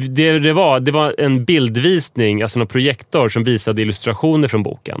det var en bildvisning, alltså en projektor som visade illustrationer från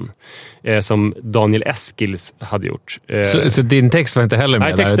boken som Daniel Eskils hade gjort. Så din text var inte heller med?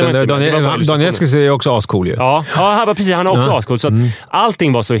 Nej, texten var inte med. Daniel Eskils är ju också ascool ju. Ja, precis. Han är också ascool. Så att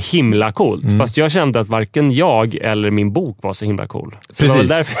allting var så himla coolt. Fast jag kände att varken jag eller min bok var så himla cool. Så precis. Det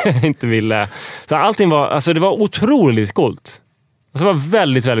var därför jag inte ville... Så allting var... Alltså det var otroligt coolt. Alltså det var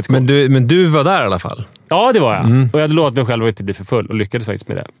väldigt, väldigt coolt. Men du var där i alla fall? Ja, det var jag. Och jag hade lovat mig själv att inte bli för full och lyckades faktiskt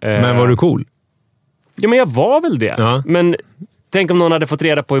med det. Men var du cool? Ja, men jag var väl det. Ja. Men tänk om någon hade fått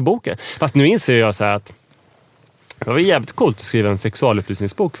reda på i boken. Fast nu inser jag så här att det var jävligt coolt att skriva en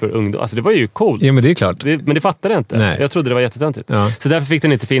sexualupplysningsbok för ungdom. Alltså det var ju coolt. Ja, men det är klart. Men det fattade jag inte. Nej. Jag trodde det var jättetöntigt. Ja. Så därför fick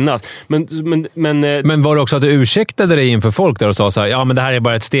den inte finnas. Men var det också att du ursäktade dig inför folk där och sa så här, ja men det här är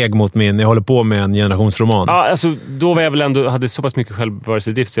bara ett steg mot jag håller på med en generationsroman? Ja, alltså då var jag väl ändå, hade så pass mycket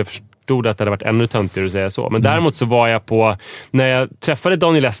självbevarelsedrift så jag förstod att det hade varit ännu töntigare att säga så. Men däremot så var jag på, när jag träffade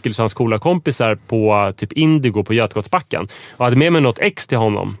Daniel Eskils och hans coola kompisar på typ Indigo på Götgatsbacken och hade med mig något ex till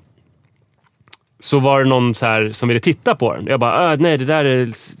honom. Så var det någon så här som ville titta på den. Jag bara, nej det där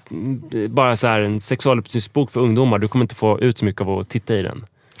är bara så här en sexualupplysningsbok för ungdomar. Du kommer inte få ut så mycket av att titta i den.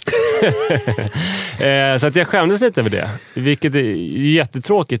 Så att jag skämdes lite över det. Vilket är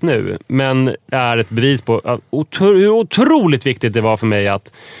jättetråkigt nu. Men är ett bevis på hur otroligt viktigt det var för mig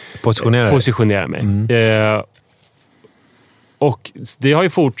att positionera mig. Och det har ju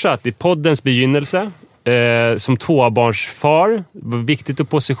fortsatt i poddens begynnelse. Som tvåbarnsfar. Det var viktigt att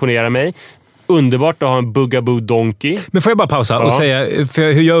positionera mig. Underbart att ha en Bugaboo Donkey. Men får jag bara pausa och säga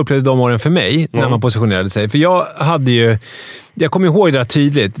för hur jag upplevde de åren för mig när man positionerade sig. För jag kommer ihåg det där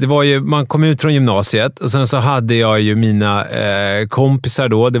tydligt. Det var ju, man kom ut från gymnasiet och sen så hade jag ju mina kompisar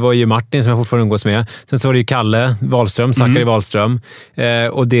då. Det var ju Martin som jag fortfarande umgås med. Sen så var det ju Kalle Wahlström, Zachary Wahlström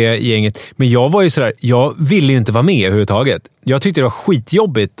och det gänget. Men jag var ju sådär, jag ville ju inte vara med överhuvudtaget. Jag tyckte det var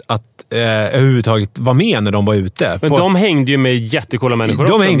skitjobbigt att överhuvudtaget vara med när de var ute. Men de hängde ju med jättecoola människor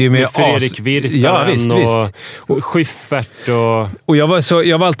också. De hängde ju med Fredrik Virtanen och Schyffert och jag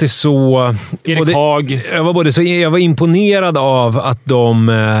var alltid så... Erik Haag. Jag var imponerad av att de...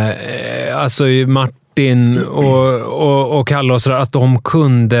 alltså Martin och Kalle och sådär, att de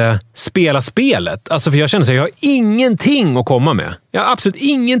kunde spela spelet. Alltså för jag känner så jag har ingenting att komma med. Jag har absolut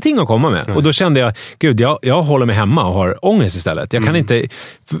ingenting att komma med. Och då kände jag, gud, jag håller mig hemma och har ångest istället. Jag kan inte...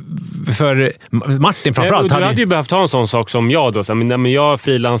 För Martin framförallt... Du hade ju behövt ha en sån sak som jag då. Men jag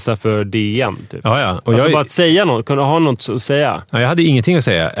frilansar för DN. Typ. Ja. Och alltså bara att säga något, kunna ha något att säga. Ja, jag hade ingenting att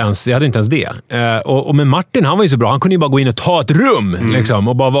säga. Jag hade inte ens det. Och med Martin, han var ju så bra. Han kunde ju bara gå in och ta ett rum. Liksom,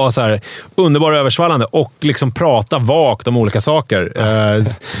 och bara vara så här underbar översvallande. Och liksom prata vagt om olika saker.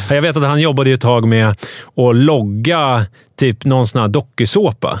 Jag vet att han jobbade ju ett tag med att logga typ någon sån här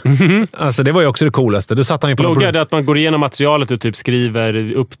dokusåpa. Alltså det var ju också det coolaste. Då satt han ju på loggar det att man går igenom materialet och typ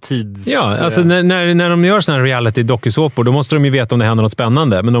skriver upp tids... Ja, alltså när de gör såna här reality-dokusåpor, då måste de ju veta om det händer något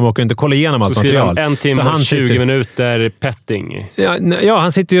spännande. Men de åker inte kolla igenom allt material. Så 1 timme och 20 minuter petting. Ja,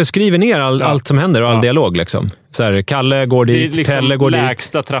 han sitter ju och skriver ner allt som händer och all dialog liksom. Så här, Kalle går dit, liksom Pelle går dit. Det är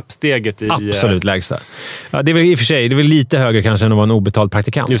lägsta trappsteget i... Absolut lägsta. Ja, det är väl i och för sig, det är väl lite högre kanske än att vara en obetald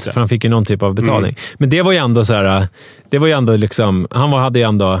praktikant. För han fick ju någon typ av betalning. Men det var ju ändå så här, det var ju ändå liksom, hade ju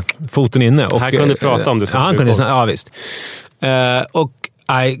ändå foten inne. Och, han kunde prata om det. Han kunde, ja visst.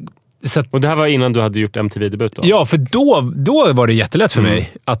 Och det här var innan du hade gjort MTV-debut då? Ja, för då var det jättelätt för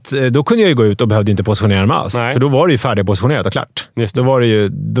mig. Att, då kunde jag ju gå ut och behövde inte positionera mig alls. Nej. För då var det ju färdigpositionerat och klart. Då var det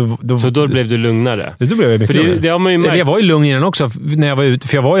ju... Så då blev du lugnare? Då blev jag mycket lugnare. Jag var ju lugn innan också när jag var ute,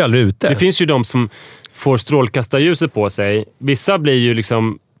 för jag var ju aldrig ute. Det finns ju de som får strålkastarljuset på sig. Vissa blir ju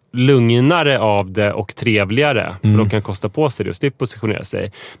liksom lugnare av det och trevligare. För de kan kosta på sig det och slippa positionera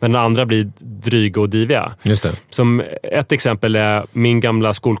sig. Men den andra blir dryga och diviga. Just det. Som ett exempel är min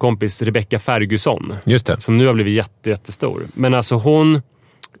gamla skolkompis Rebecca Ferguson. Just det. Som nu har blivit jättestor. Men alltså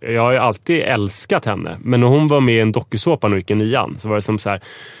jag har ju alltid älskat henne. Men när hon var med i en dokusåpa nu i 9:an så var det som så här...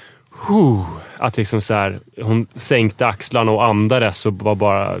 att liksom så här, hon sänkte axlarna och andades och var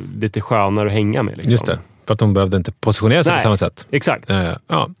bara lite skönare att hänga med. Liksom. Just det. För att hon behövde inte positionera sig på samma sätt. Exakt.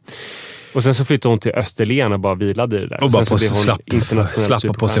 Ja. Och sen så flyttade hon till Österlen och bara vilade i det där. Och bara slapp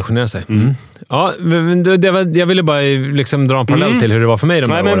och positionera sig. Ja, men jag ville bara liksom dra en parallell till hur det var för mig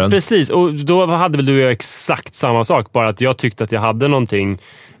de här åren. Men precis, och då hade väl du exakt samma sak. Bara att jag tyckte att jag hade någonting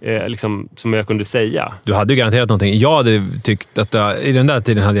liksom, som jag kunde säga. Du hade ju garanterat någonting. Jag hade tyckt att i den där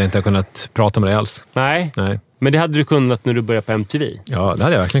tiden hade jag inte kunnat prata med dig alls. Nej. Men det hade du kunnat när du började på MTV. Ja, det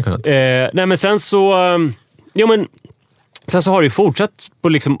hade jag verkligen kunnat. Nej, men sen så... Sen så har det ju fortsatt på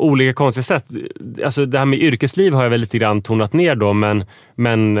liksom olika konstiga sätt. Alltså det här med yrkesliv har jag väl lite grann tonat ner då.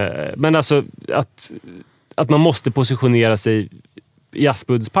 Men alltså att man måste positionera sig i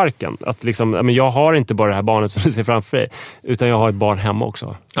Aspuddsparken. Att liksom, men jag har inte bara det här barnet som du ser framför dig. Utan jag har ett barn hemma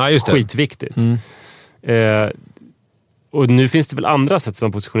också. Ja, just det. Skitviktigt. Och nu finns det väl andra sätt som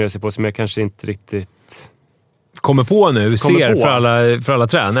man positionerar sig på som jag kanske inte riktigt... kommer på nu, ser för alla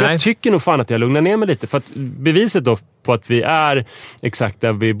trän. För jag tycker nog fan att jag lugnar ner mig lite. För att beviset då på att vi är exakt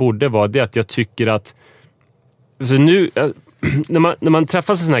där vi borde vara, det är att jag tycker att alltså nu, när man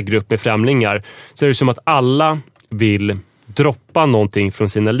träffas i en sån här grupp med främlingar så är det som att alla vill droppa någonting från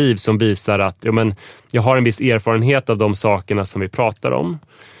sina liv som visar att jag har en viss erfarenhet av de sakerna som vi pratar om.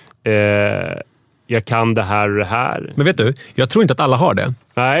 Jag kan det här och det här. Men vet du, jag tror inte att alla har det.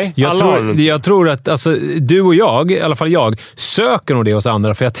 Nej, jag tror att alltså, du och jag, i alla fall jag, söker nog det hos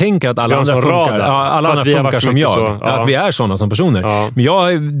andra. För jag tänker att alla andra funkar som jag. Så, att vi är sådana som personer. Ja.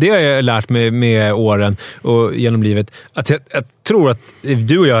 Men det har jag lärt mig med åren och genom livet. Att jag tror att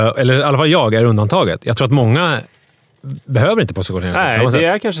du och jag, eller i alla fall jag, är undantaget. Jag tror att många behöver inte positionera sig på samma sätt. Nej,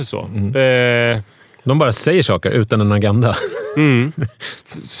 det är kanske så. De bara säger saker utan en agenda.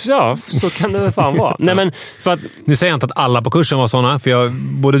 Ja, så kan det väl fan vara. Nej, men för att... Nu säger jag inte att alla på kursen var sådana, för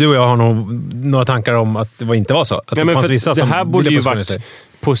både du och jag har nog några tankar om att det inte var så. Att det fanns vissa som det här borde ju varit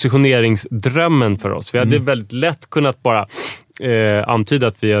positioneringsdrömmen för oss. Vi hade väldigt lätt kunnat bara antyda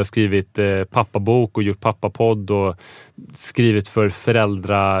att vi har skrivit pappabok och gjort pappapodd och skrivit för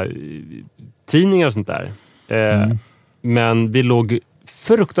föräldratidningar och sånt där. Men vi låg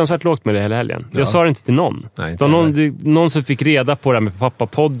fruktansvärt lågt med det hela helgen. Jag sa det inte till någon. Nej, inte någon som fick reda på det här med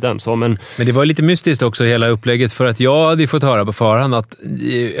pappapodden. Men det var lite mystiskt också hela upplägget, för att jag hade fått höra på förhand att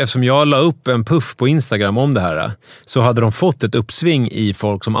eftersom jag la upp en puff på Instagram om det här, så hade de fått ett uppsving i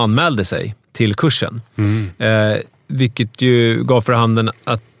folk som anmälde sig till kursen. Vilket ju gav för handen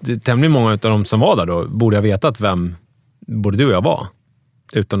att tämligen många av de som var där då borde ha vetat vem både du och jag var,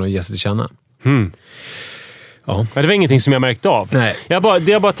 utan att ge sig till känna. Ja. Men det var ingenting som jag märkte av. Nej. Jag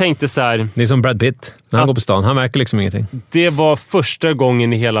bara tänkte så här... Det är som Brad Pitt. När han går på stan, han märker liksom ingenting. Det var första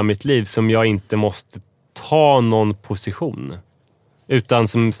gången i hela mitt liv som jag inte måste ta någon position. Utan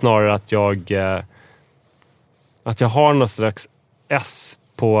som snarare att jag har någon slags S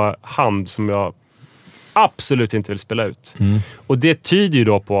på hand som jag absolut inte vill spela ut. Och det tyder ju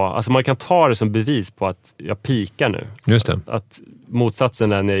då på, alltså man kan ta det som bevis på att jag pikar nu. Just det. Att motsatsen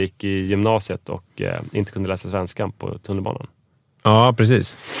när jag gick i gymnasiet och inte kunde läsa svenskan på tunnelbanan. Ja,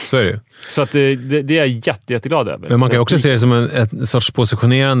 precis. Så är det ju. Så att det är jag jätteglad över. Men man kan också se det som ett sorts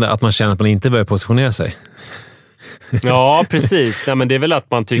positionerande, att man känner att man inte behöver positionera sig. Ja, precis. Nej, men det är väl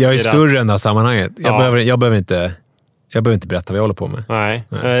att man tycker jag är större än det här sammanhanget. Jag behöver inte berätta vad jag håller på med. Nej.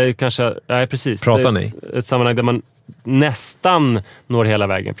 Precis. Pratar ni? Ett sammanhang där man nästan når hela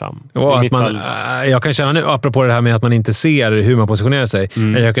vägen fram. Och att jag kan känna nu, apropå det här med att man inte ser hur man positionerar sig.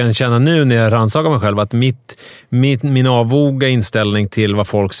 Jag kan känna nu när jag rannsakar mig själv att min avvoga inställning till vad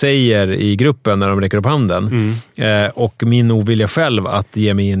folk säger i gruppen när de räcker upp handen och min ovilja själv att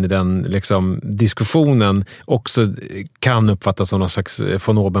ge mig in i den liksom, diskussionen också kan uppfattas som någon slags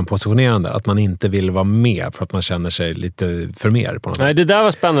von oben positionerande. Att man inte vill vara med för att man känner sig lite för mer på något sätt. Nej, det där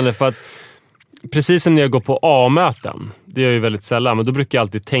var spännande för att precis som när jag går på A-möten, det gör jag ju väldigt sällan, men då brukar jag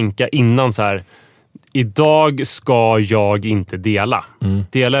alltid tänka innan så här: idag ska jag inte dela.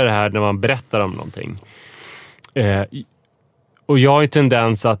 Dela det här när man berättar om någonting. Och jag har ju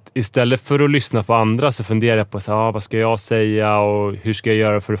tendens att istället för att lyssna på andra så funderar jag på så här, vad ska jag säga och hur ska jag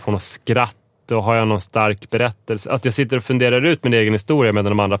göra för att få något skratt och har jag någon stark berättelse. Att jag sitter och funderar ut min egen historia medan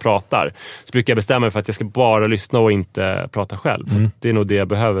de andra pratar. Så brukar jag bestämma mig för att jag ska bara lyssna och inte prata själv. Det är nog det jag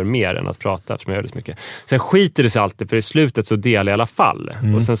behöver mer än att prata eftersom jag gör det så mycket. Sen skiter det sig alltid för i slutet så delar jag i alla fall.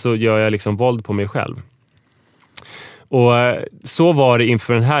 Och sen så gör jag liksom våld på mig själv. Och så var det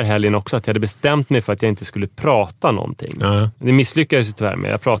inför den här helgen också, att jag hade bestämt mig för att jag inte skulle prata någonting. Det misslyckades ju tyvärr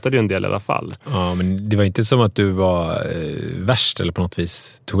med. Jag pratade ju en del i alla fall. Ja, men det var inte som att du var värst eller på något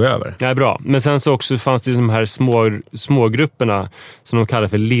vis tog över. Ja, bra. Men sen så också fanns det ju de här smågrupperna som de kallar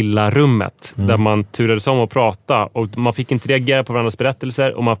för lilla rummet. Där man turades om att prata och man fick inte reagera på varandras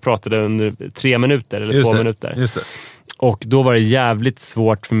berättelser och man pratade under 3 minuter eller 2 minuter. Just det. Och då var det jävligt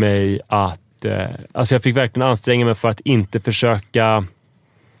svårt för mig att alltså jag fick verkligen anstränga mig för att inte försöka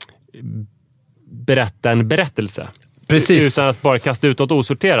berätta en berättelse. Precis. Utan att bara kasta ut något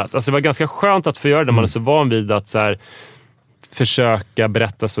osorterat. Alltså det var ganska skönt att få göra det. Man är så van vid att så här, försöka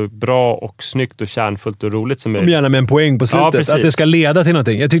berätta så bra och snyggt och kärnfullt och roligt som möjligt. Gärna med en poäng på slutet. Att det ska leda till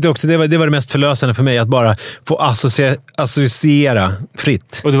någonting. Jag tyckte också det var det mest förlösande för mig, att bara få associera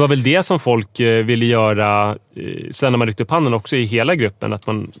fritt. Och det var väl det som folk ville göra sen när man ryckte upp handen också i hela gruppen, att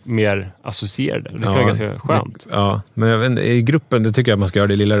man mer associerade. Det var ganska skönt. Ja, men jag vet inte, i gruppen det tycker jag att man ska göra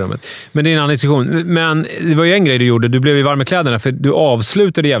det i lilla rummet. Men det är en annan diskussion. Men det var ju en grej du gjorde. Du blev i varma kläderna för du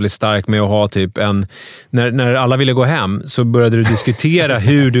avslutade jävligt starkt med att ha typ när alla ville gå hem så började du diskutera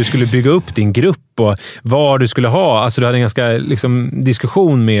hur du skulle bygga upp din grupp och vad du skulle ha. Alltså du hade en ganska liksom,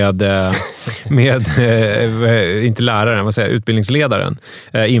 diskussion med inte läraren, vad säger jag, utbildningsledaren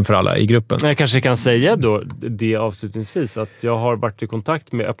inför alla i gruppen. Jag kanske kan säga då det avslutningsvis att jag har varit i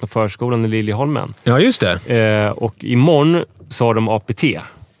kontakt med öppna förskolan i Liljeholmen. Ja, just det. Och imorgon så har de APT.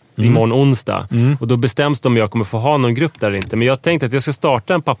 Imorgon onsdag. Och då bestäms de om jag kommer få ha någon grupp där eller inte. Men jag tänkte att jag ska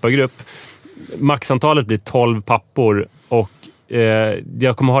starta en pappagrupp. Maxantalet blir 12 pappor och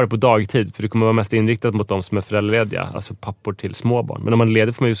jag kommer ha det på dagtid för det kommer vara mest inriktat mot de som är föräldralediga, alltså pappor till småbarn. Men om man är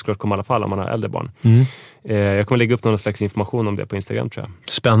ledig får man ju såklart komma i alla fall om man har äldre barn. Jag kommer lägga upp någon slags information om det på Instagram tror jag.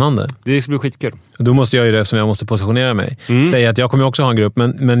 Spännande. Det ska bli skitkul. Då måste jag ju det som jag måste positionera mig. Säga att jag kommer också ha en grupp,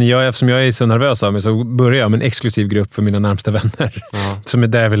 men eftersom jag är så nervös av mig så börjar jag med en exklusiv grupp för mina närmsta vänner. Som är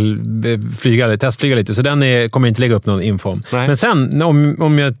där jag vill testflyga lite. Så den kommer jag inte lägga upp någon info om. Nej. Men sen,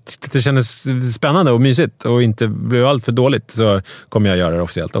 om jag det kändes spännande och mysigt och inte blev allt för dåligt så kommer jag göra det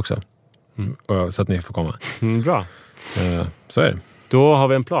officiellt också. Så att ni får komma. Bra. Så är det. Då har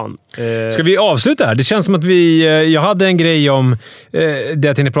vi en plan. Ska vi avsluta här? Det känns som att jag hade en grej om det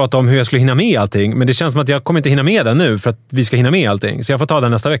att ni pratade om hur jag skulle hinna med allting. Men det känns som att jag kommer inte hinna med den nu för att vi ska hinna med allting. Så jag får ta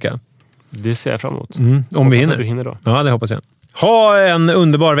den nästa vecka. Det ser jag fram emot. Om vi hinner. Att du hinner då. Ja, det hoppas jag. Ha en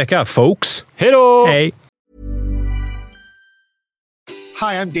underbar vecka, folks. Hej då! Hej!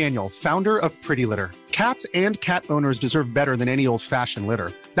 Hi, I'm Daniel, founder of Pretty Litter. Cats and cat owners deserve better than any old-fashioned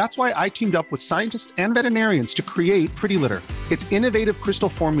litter. That's why I teamed up with scientists and veterinarians to create Pretty Litter. Its innovative crystal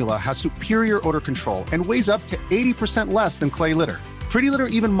formula has superior odor control and weighs up to 80% less than clay litter. Pretty Litter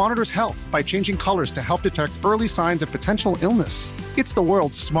even monitors health by changing colors to help detect early signs of potential illness. It's the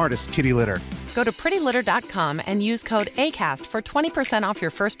world's smartest kitty litter. Go to prettylitter.com and use code ACAST for 20% off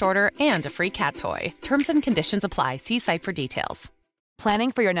your first order and a free cat toy. Terms and conditions apply. See site for details.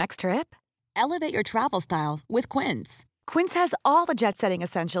 Planning for your next trip? Elevate your travel style with Quince. Quince has all the jet-setting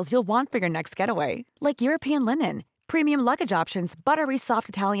essentials you'll want for your next getaway, like European linen, premium luggage options, buttery soft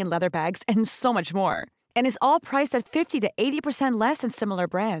Italian leather bags, and so much more. And is all priced at 50 to 80% less than similar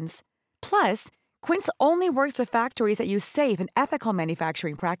brands. Plus, Quince only works with factories that use safe and ethical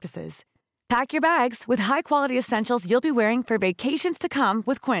manufacturing practices. Pack your bags with high-quality essentials you'll be wearing for vacations to come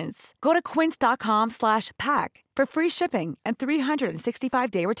with Quince. Go to quince.com/pack for free shipping and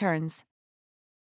 365-day returns.